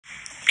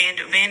Band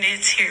of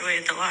Bandits here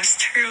with the Lost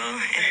Turtle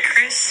and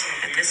Chris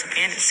at this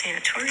abandoned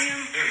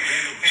sanatorium.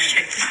 Let's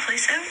check this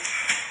place out.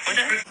 What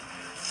up?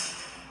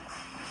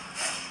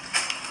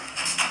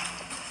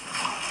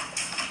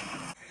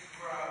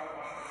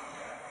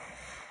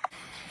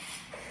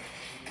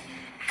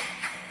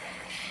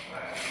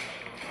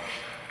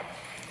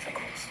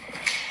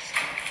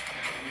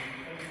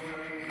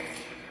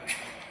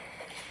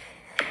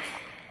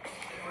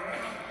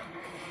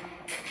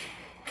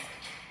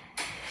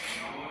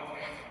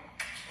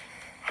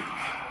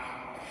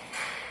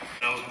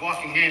 I was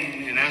walking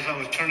in, and as I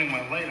was turning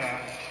my light on,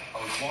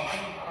 I was walking,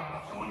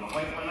 and when the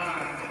light went on,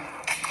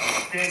 I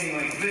was standing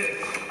like this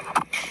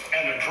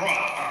at a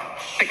drop.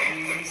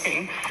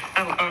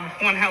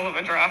 One hell of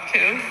a drop, too.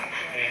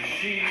 And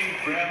she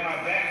grabbed my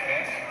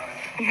backpack.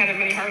 I had a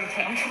mini heart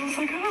attack. I was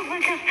like, oh my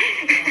god.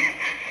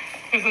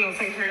 It was one of those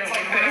things where you're like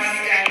this.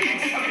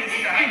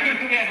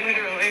 Yeah,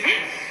 literally.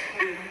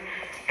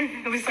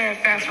 At least I had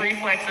fast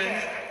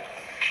reflexes.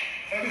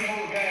 Every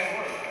whole guy at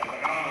work. I was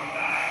like, I'm gonna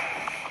die.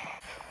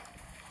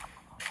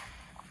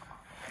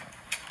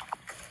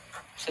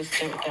 Just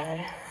don't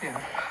die.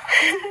 Yeah.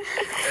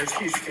 As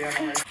he's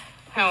standing.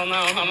 Hell no,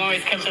 I'm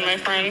always catching my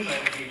friends.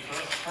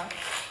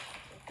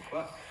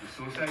 What? The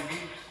suicide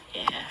beats?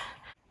 Yeah.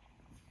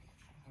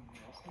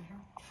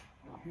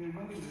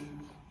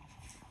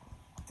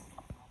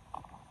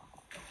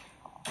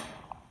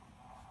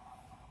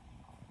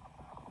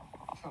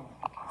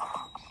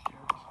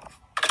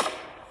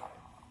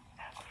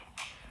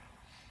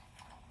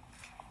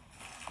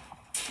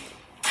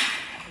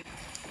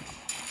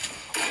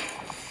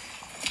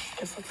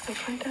 Guess let's go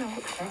find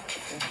out.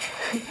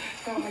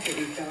 Felt like it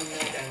was down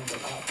there and up.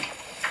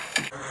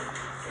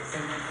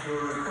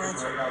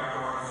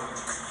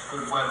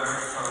 Good weather,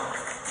 so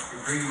we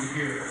bring you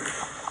here.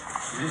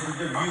 This is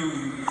the view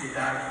you get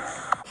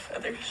out.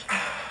 Feathers.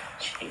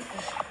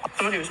 Jesus.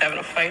 Somebody was having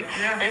a fight.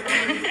 Yeah.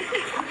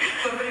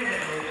 Somebody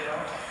didn't move it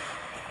out.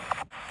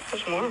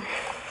 There's more.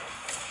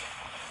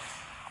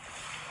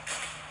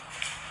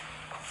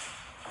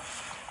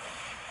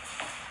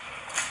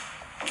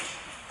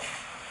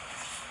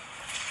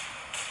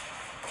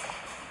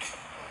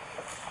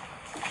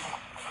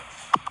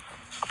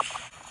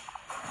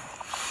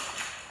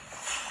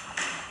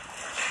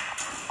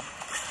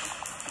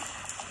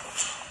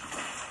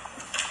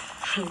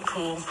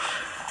 Cool.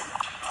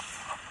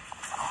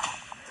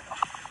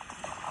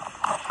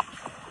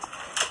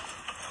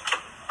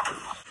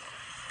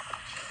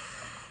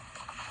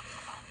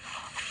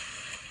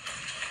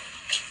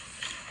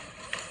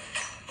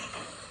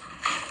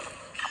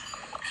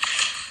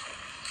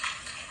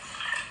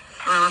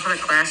 I love how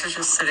the glass is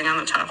just sitting on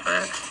the top of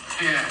it.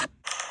 Yeah.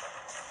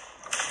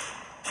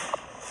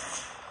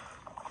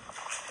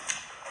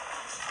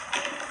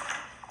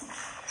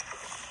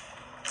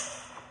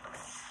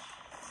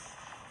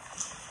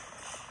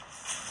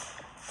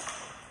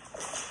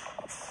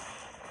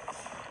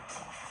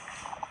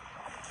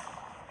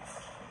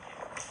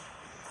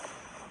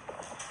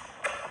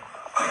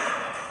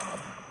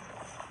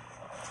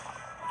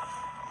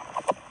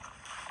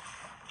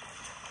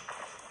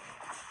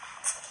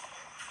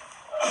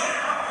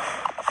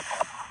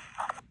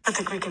 I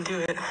think we can do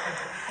it.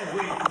 Oh,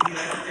 wait, we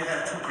actually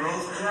have two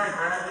girls tonight.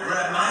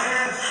 Grab my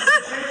ass.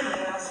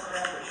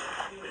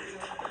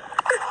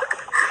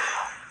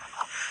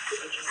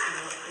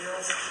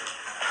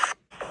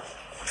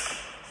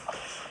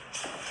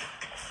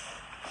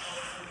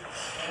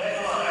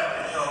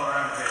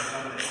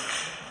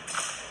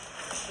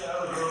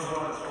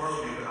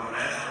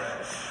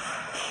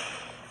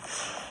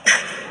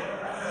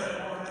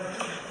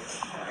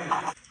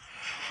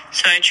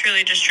 So I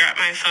truly just dropped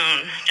my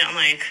phone down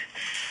like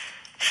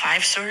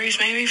 5 stories,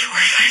 maybe 4 or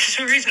 5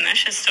 stories, and that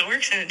shit still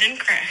works and it didn't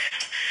crack.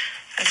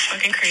 That's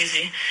fucking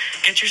crazy.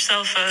 Get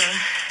yourself a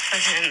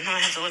fucking, I'm gonna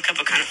have to look up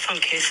what kind of phone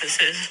case this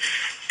is.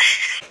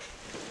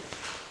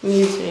 I'm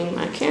using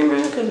my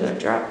camera because I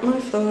dropped my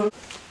phone.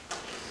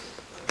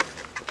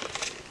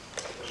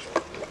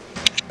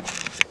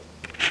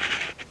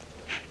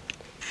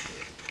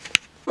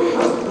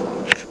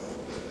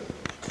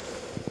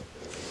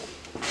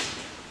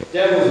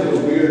 That was the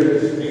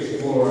weirdest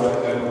explorer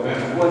I've ever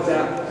been. What's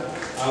that?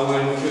 I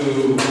went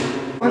to...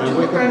 Why don't you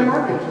look around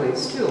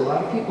Marketplace too? A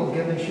lot of people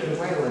giving shit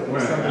away like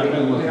Right, somebody, I've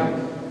been looking.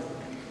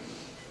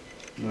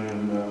 You know.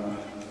 And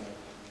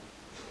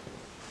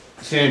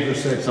Sandra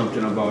said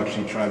something about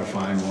she tried to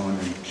find one,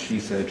 and she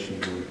said she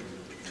would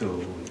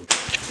too.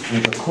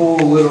 It's a cool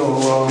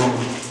little,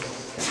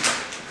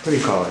 what do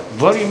you call it?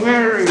 Bloody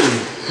Mary!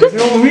 There's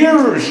no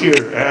mirrors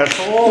here,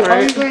 asshole! How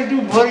are you gonna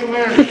do Bloody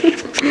Mary?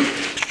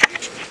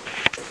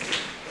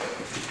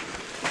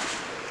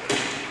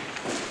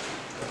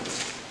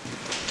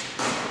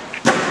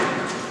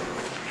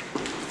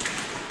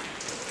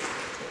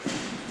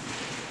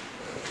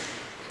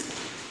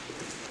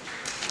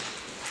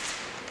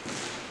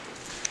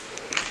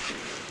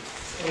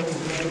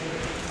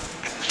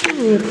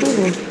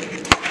 Cool.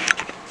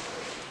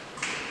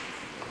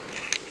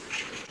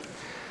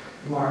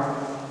 Mark.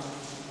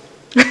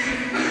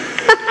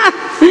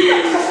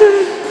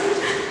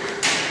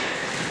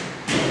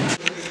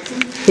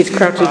 He's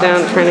crouching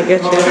down trying to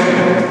get you.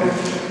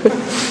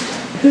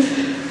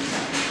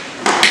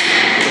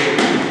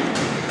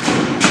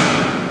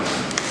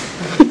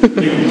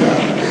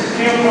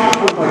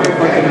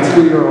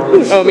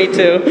 Oh, me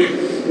too.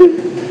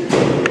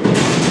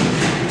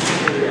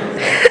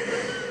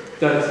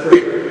 That's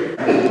great.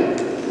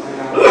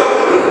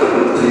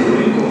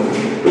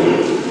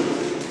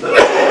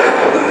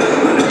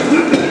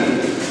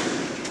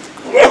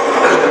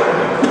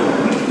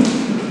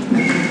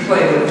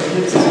 Play with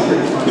kids is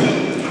pretty fun.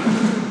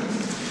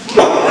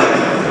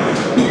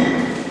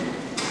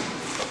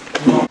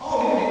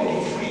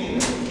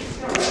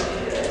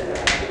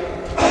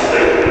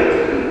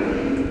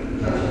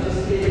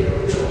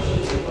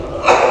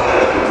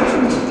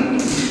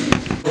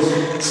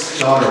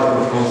 Daughter from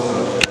the post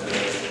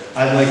office.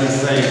 I'd like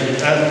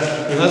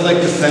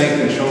to thank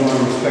and show my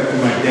respect to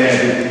my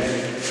dad.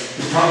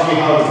 He taught me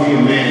how to be a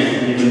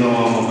man, even though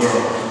I'm a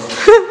girl.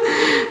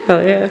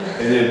 Hell yeah.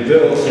 And then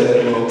Bill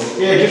said, well,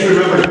 yeah, just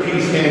remember to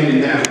pee standing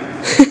down.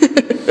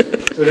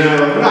 So then I'm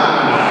like,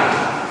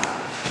 nah.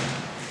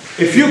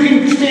 If you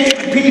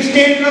can pee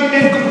standing up,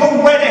 then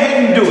go right ahead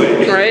and do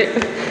it. Right?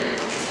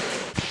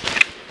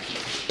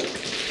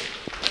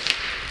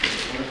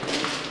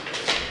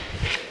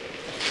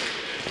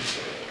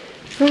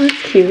 Oh,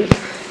 that's cute.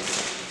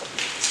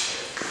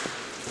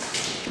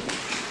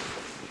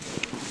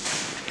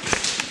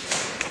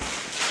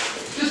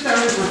 Just out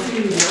of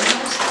graffiti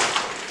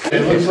warehouse?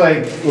 It looks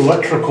like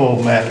electrical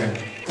mapping.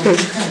 Kind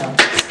of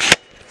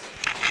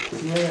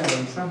layout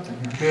and something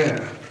here. Yeah.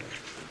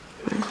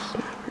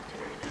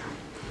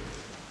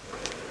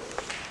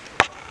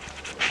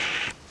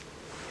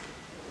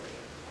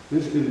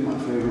 This is my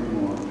favorite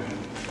morgue.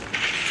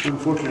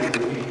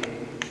 Unfortunately,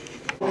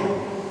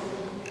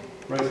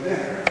 right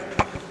there.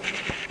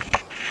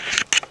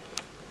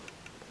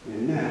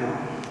 And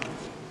now,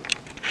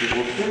 it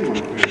will say my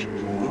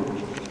favorite morgue.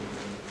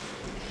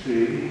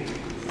 See,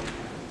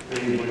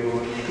 anybody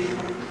wants to see?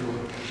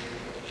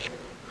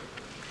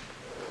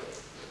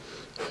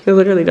 It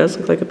literally does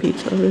look like a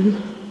pizza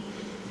oven.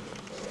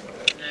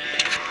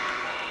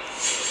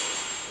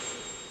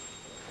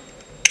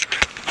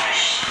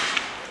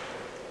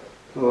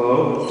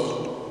 Hello?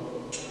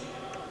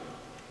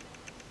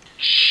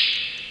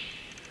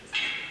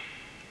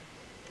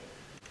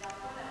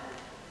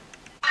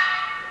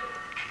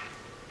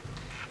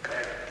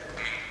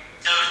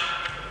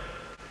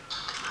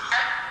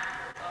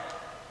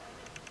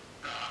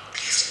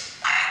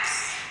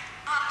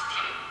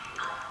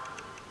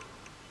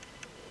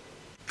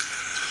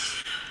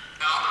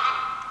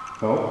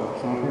 Oh,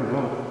 it's not here at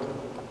all.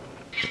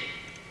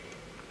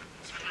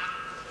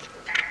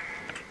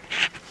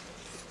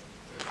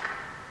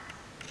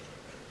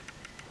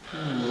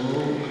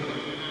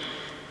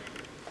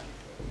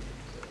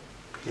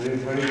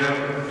 Anybody got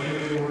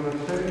anything you want to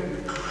say?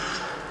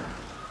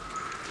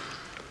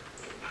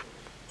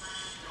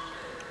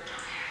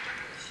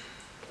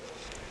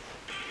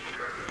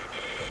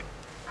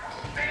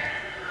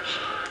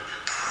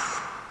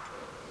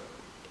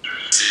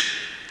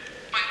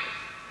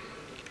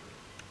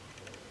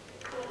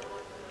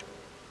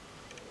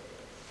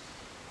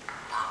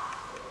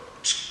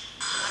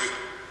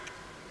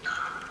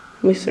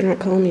 At least they're not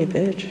calling me a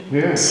bitch.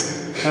 Yeah,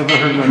 haven't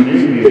heard my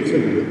name yet. I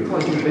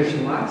called you a bitch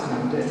last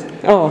time,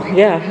 didn't I? Oh,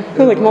 yeah.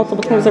 Like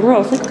multiple times in a row. I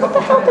was like, what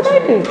the hell did I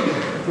do?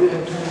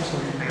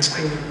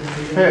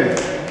 Hey,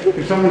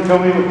 can someone tell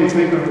me what they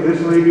think of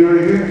this lady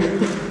right here?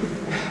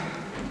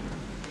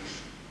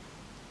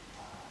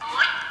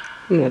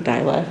 I'm gonna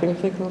die laughing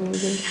if they call me a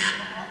bitch.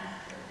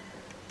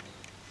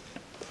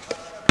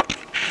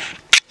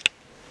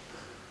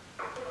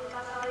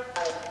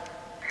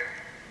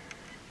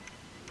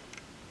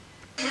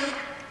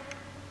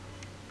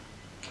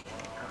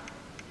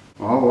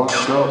 All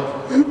locked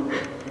up.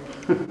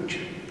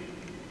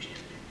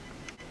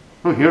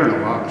 I'm hearing a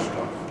lot of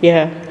stuff.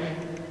 Yeah.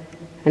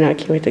 I know, I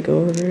can't wait to go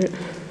over it.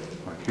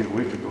 I can't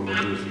wait to go over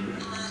this again.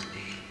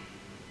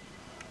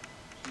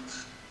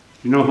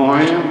 You know who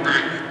I am?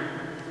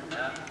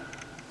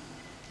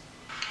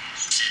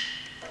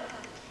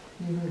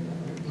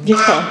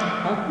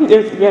 Yeah.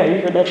 Yeah,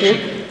 you heard that too?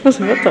 I was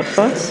like, what the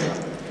fuck?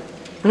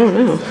 I don't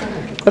know.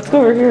 Let's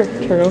go over here,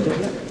 Turtle.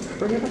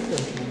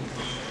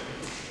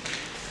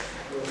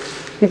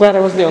 I'm glad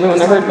I wasn't the only one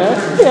that heard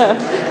that. Yeah.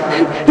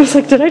 I was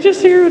like, did I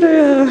just hear what I,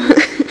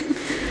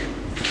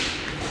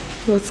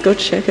 Let's go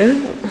check it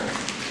out.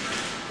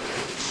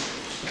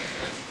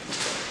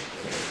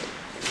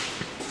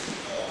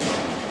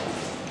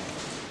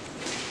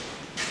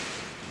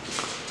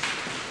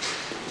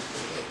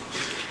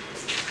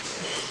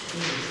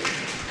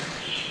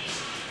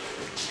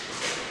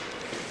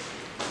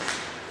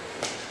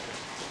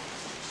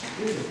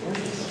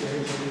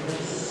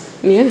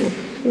 Yeah,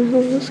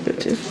 well, that's good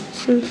too.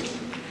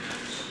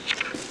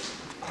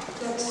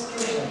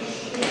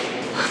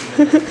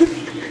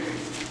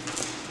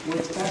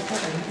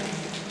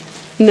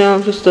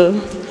 No, just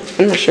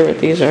I'm not sure what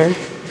these are.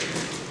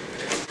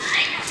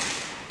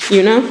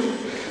 You know?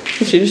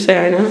 Did you just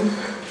say I know?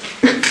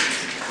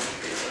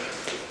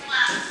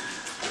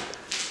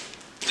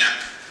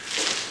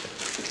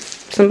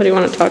 somebody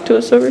want to talk to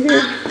us over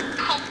here?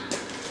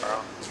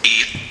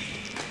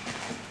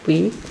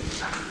 We?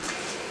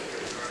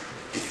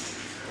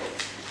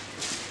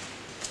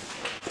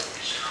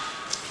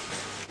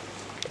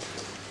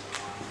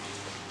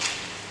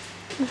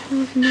 I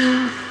have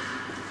no.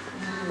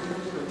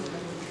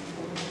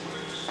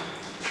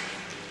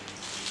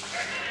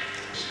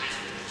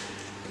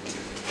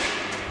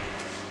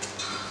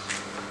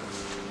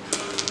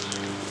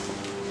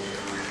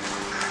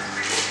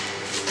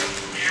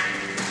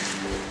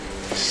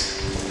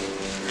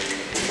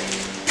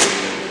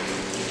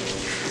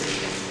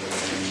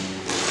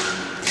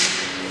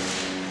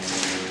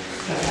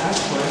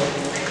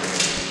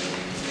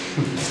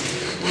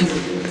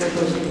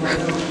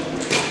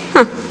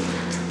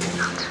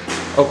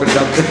 Open it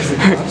up.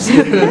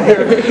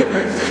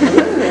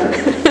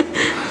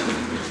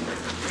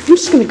 I'm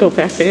just gonna go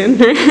back in.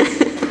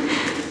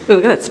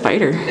 Look at that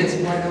spider. It's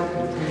wide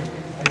open.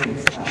 I think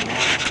it's not.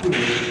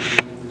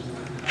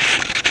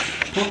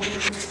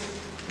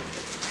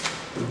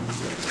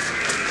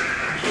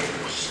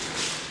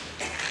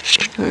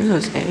 What are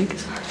those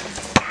eggs?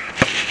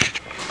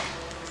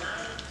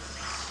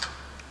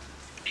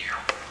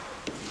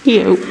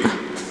 Yep.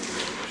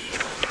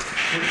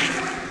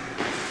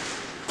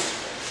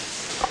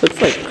 Looks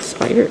like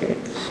spider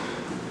eggs.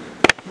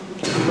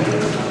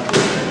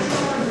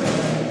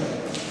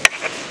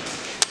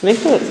 I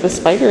think the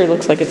spider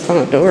looks like it's on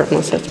a door,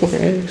 unless that's more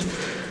eggs.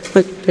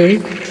 Look, there.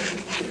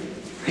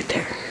 Right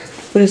there.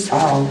 What is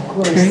that? Oh, of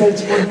course.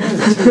 That's what it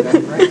is, too,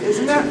 then, right?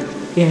 Isn't that?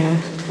 Yeah.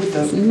 With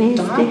the Nasty.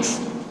 dots?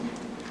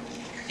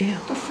 Ew.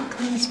 What the fuck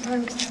kind of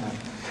spider is that?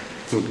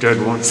 The dead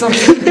one.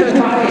 Something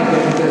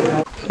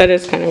dying. That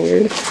is kind of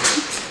weird.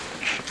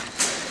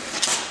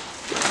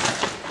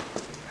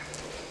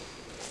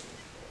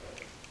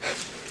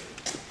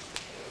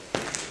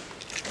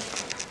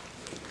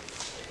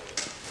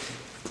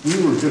 We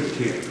were just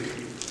here,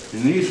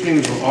 and these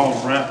things were all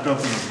wrapped up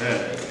in a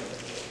bed.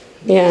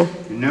 Yeah,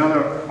 And now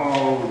they're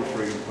all over the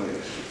friggin'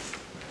 place.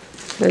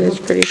 that is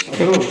pretty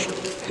strange.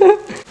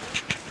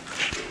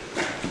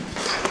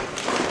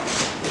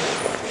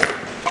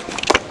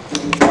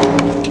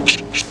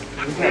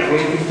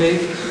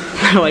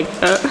 I like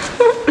that.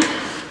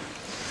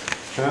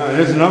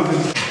 There's nothing.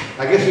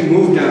 I guess he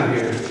moved down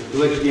here. He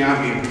likes the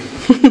ambience.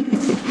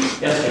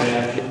 Yes, I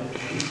have.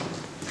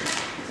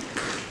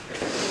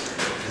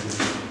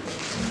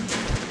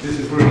 This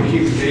is where he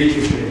keeps the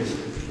Asian things.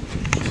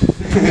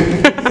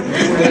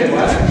 Wait,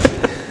 what?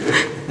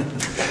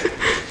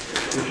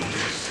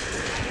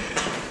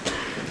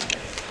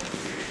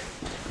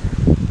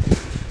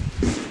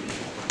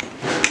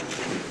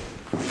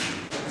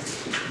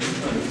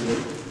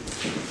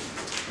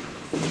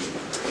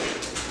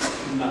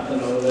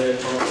 Nothing over there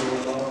talking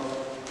about.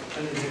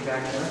 Anything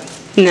back there?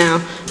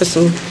 No, just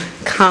some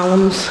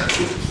columns.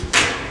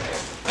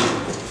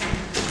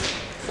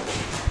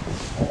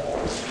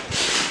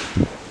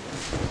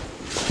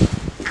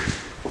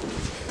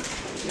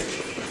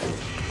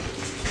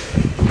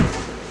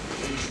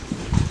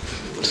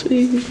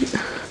 Sweet.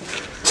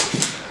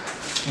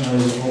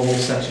 There's a whole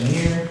section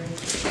here.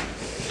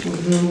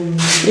 Ooh,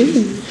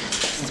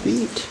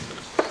 sweet.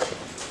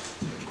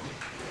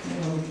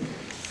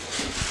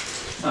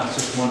 It's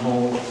just one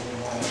whole.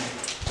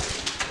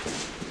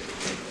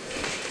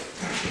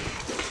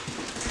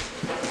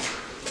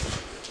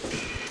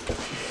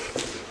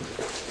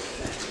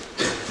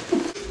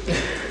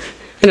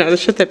 I know, the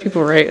shit that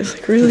people write is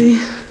like, really?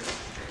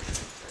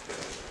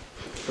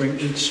 Bring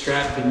each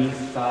strap beneath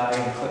thigh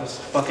and close.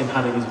 Fucking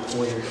how to use a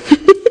pointer.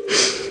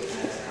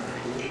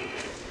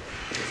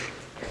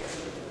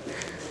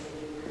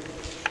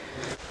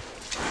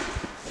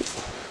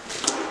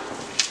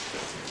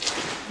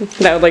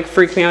 That would like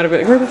freak me out a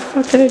bit. Where the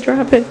fuck did I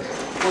drop it?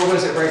 Or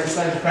was it right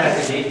beside the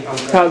gate?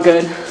 Oh,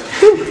 good.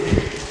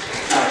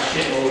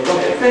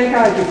 Okay, thank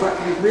God you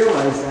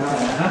realized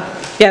that.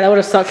 Yeah, that would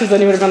have sucked because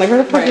then you would have been like,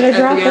 where the fuck did I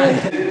drop it?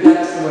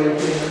 That's the way you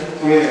put it.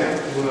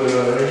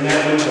 Yeah, in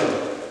that window.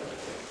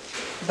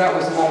 That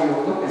was the one we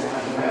were looking at.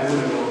 That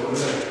window over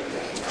there.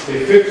 They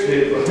fixed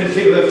it, but then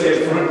they left that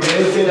front. They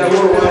left that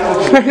door wide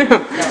open.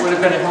 That would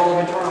have been a hell of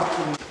a drop.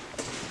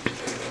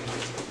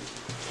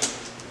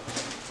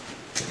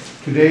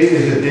 Today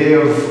is a day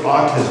of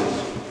autism.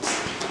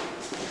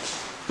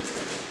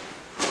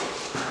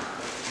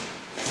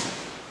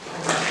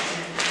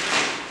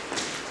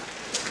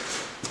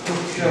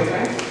 You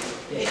okay?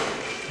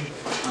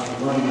 I'm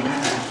running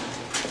out.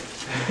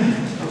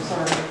 I'm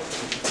sorry.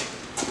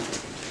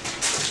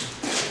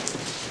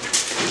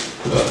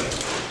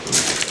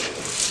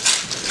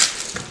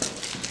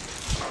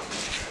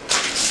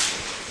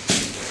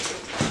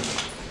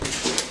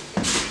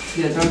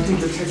 Yeah, don't take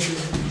your picture.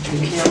 The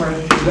camera.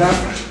 That.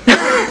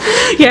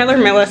 Yeah, I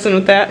learned my lesson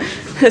with that,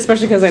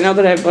 especially because I know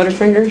that I have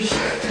butterfingers.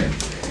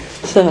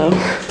 So,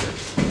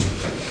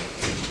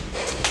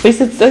 at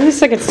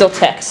least I can still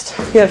text.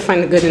 You gotta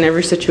find the good in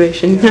every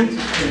situation. Yeah.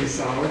 Pretty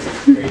solid.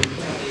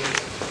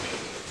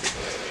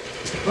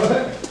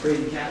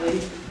 Brady cat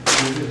lady.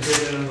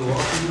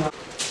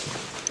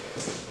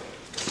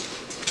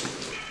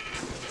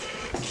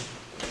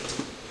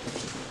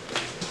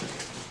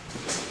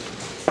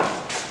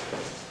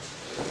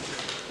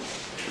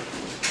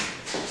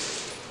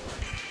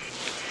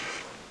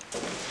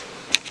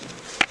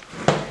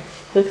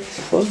 Look at this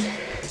floor.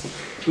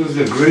 Who's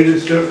the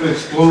greatest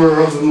explorer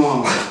of them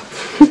all?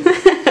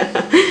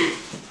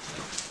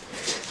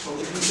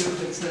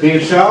 Need a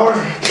shower?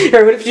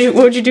 Or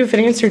what would you do if it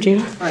answered you?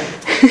 Right.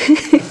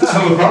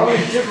 I would probably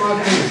shit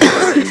my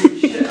pants.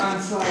 Shit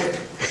on site.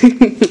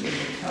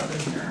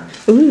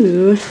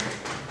 Ooh.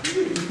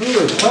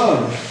 Ooh, a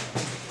tub.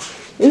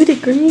 Ooh, the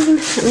green.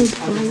 That one's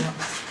fun.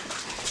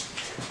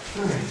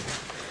 Alright.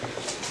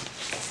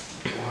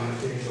 Wanna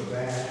take a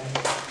bag?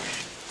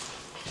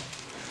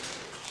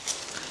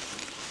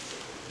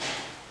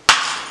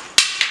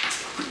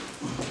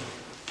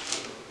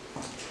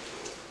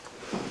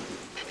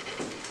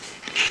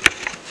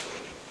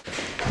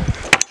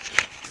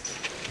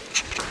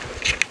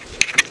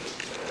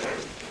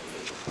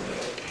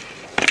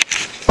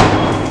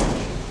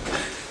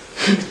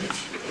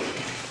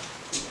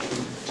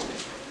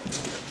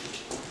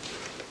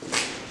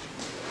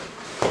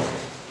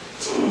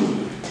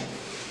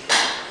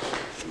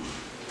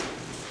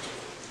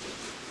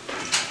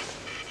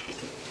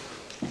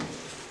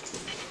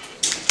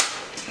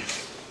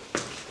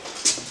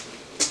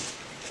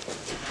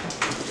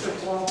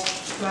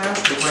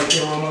 Looks like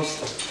they're almost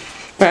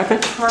What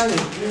happened? party.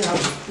 Yeah,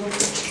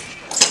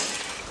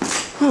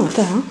 Oh, what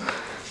the hell?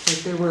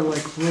 like they were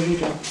like ready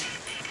to.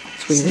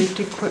 It's weird.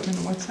 Safety equipment,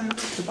 what's that?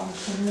 The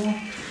box on the wall?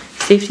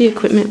 Safety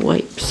equipment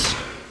wipes.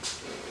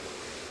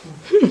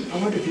 I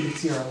wonder if you can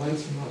see our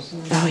lights from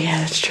outside. Oh, yeah,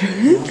 that's true.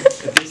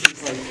 This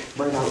is like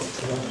right out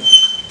to the.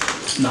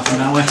 Nothing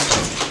that way.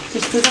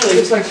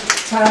 It's like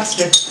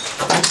plastic.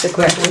 Plastic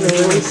like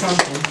really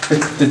something.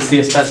 It's the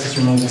asbestos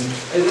removal. Is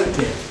it?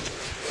 Yeah.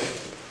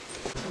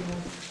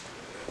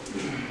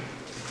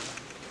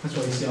 That's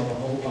why you see all the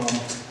hole in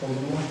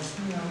the wall.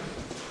 Yeah.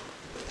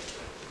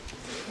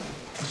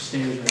 The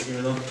stairs right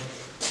here though.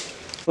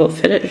 We'll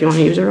fit it if you want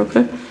to use it real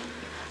quick.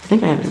 I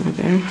think I have it in my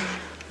bag.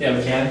 Yeah,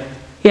 we can.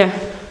 Yeah,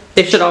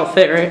 they should all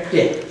fit, right?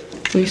 Yeah.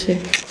 Let me see.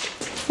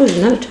 Oh, there's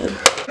another tub.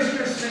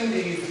 Interesting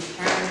that you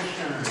find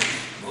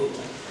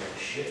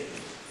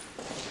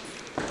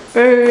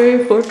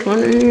Hey,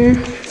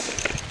 420.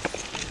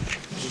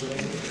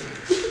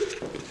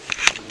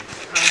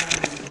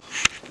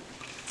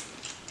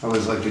 I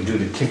always like to do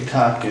the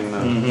TikTok and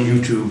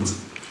YouTube.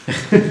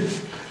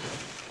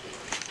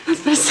 I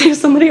was about to say, is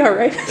somebody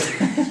alright?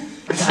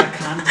 I got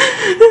content.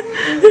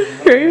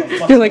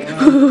 You're like,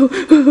 ooh,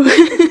 ooh.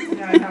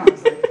 Yeah, I know.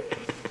 It's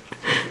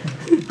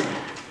like,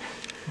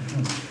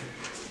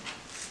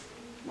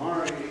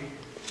 Marty,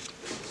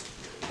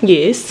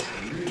 Yes.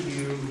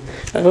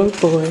 Oh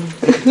boy.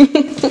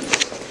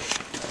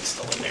 It's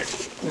still in there.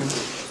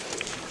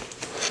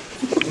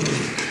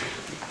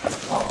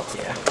 Oh,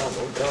 yeah.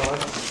 oh God.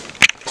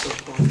 So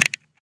fun.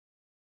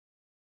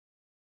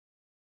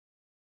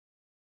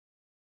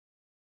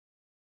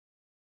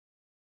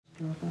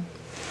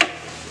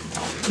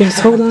 Yes,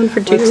 hold on for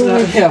dear Let's not,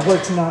 life. yeah,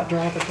 let's not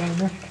drop it down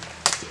there.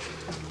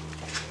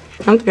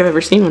 I don't think I've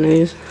ever seen one of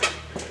these.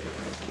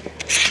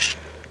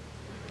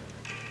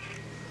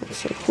 That's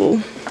so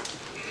cool.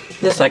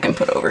 This I can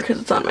put over because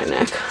it's on my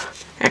neck.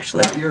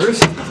 Actually. Not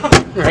yours.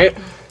 Right?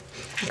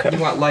 Okay.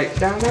 You want light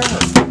down there?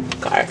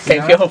 God,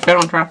 thank you. Hope I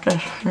don't drop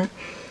this.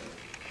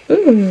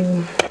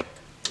 Ooh.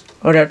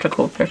 Oh, that's a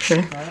cool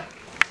picture.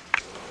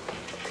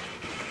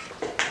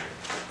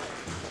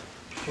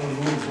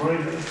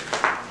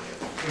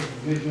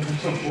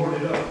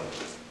 boarded up.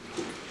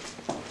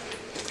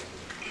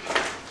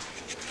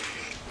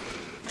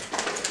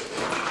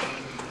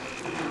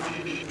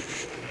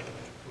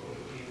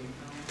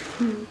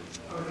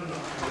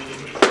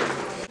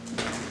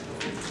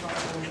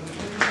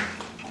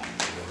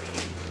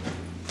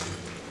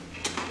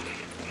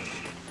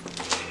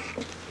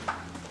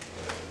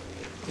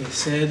 They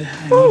said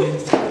I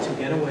needed to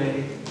get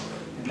away,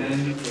 and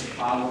then they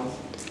followed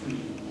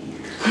me.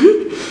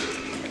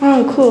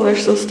 Oh, cool.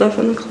 There's still stuff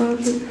in the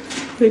closet.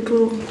 Like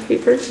little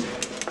papers.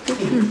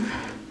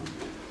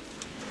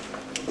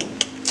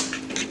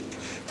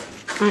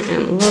 I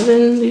am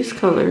loving these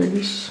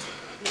colors.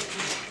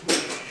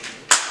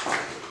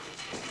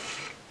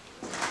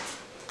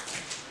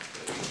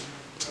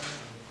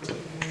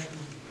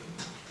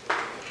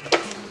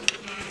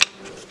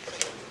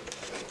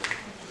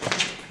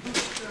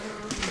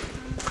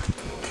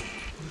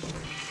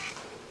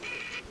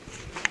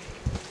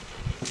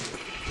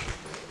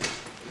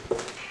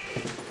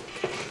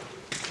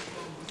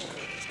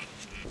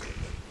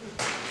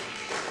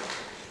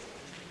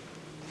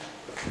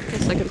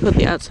 Guess I can put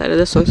the outside of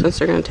this one since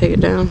they're gonna take it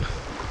down.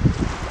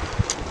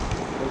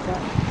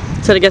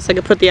 So I guess I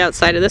could put the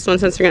outside of this one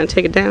since they're gonna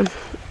take it down.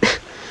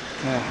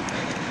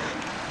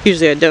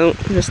 Usually I don't,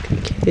 just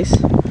in case. So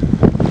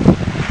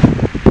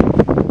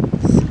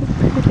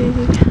pretty.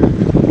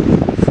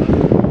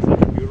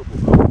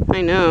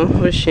 I know,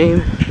 what a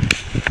shame.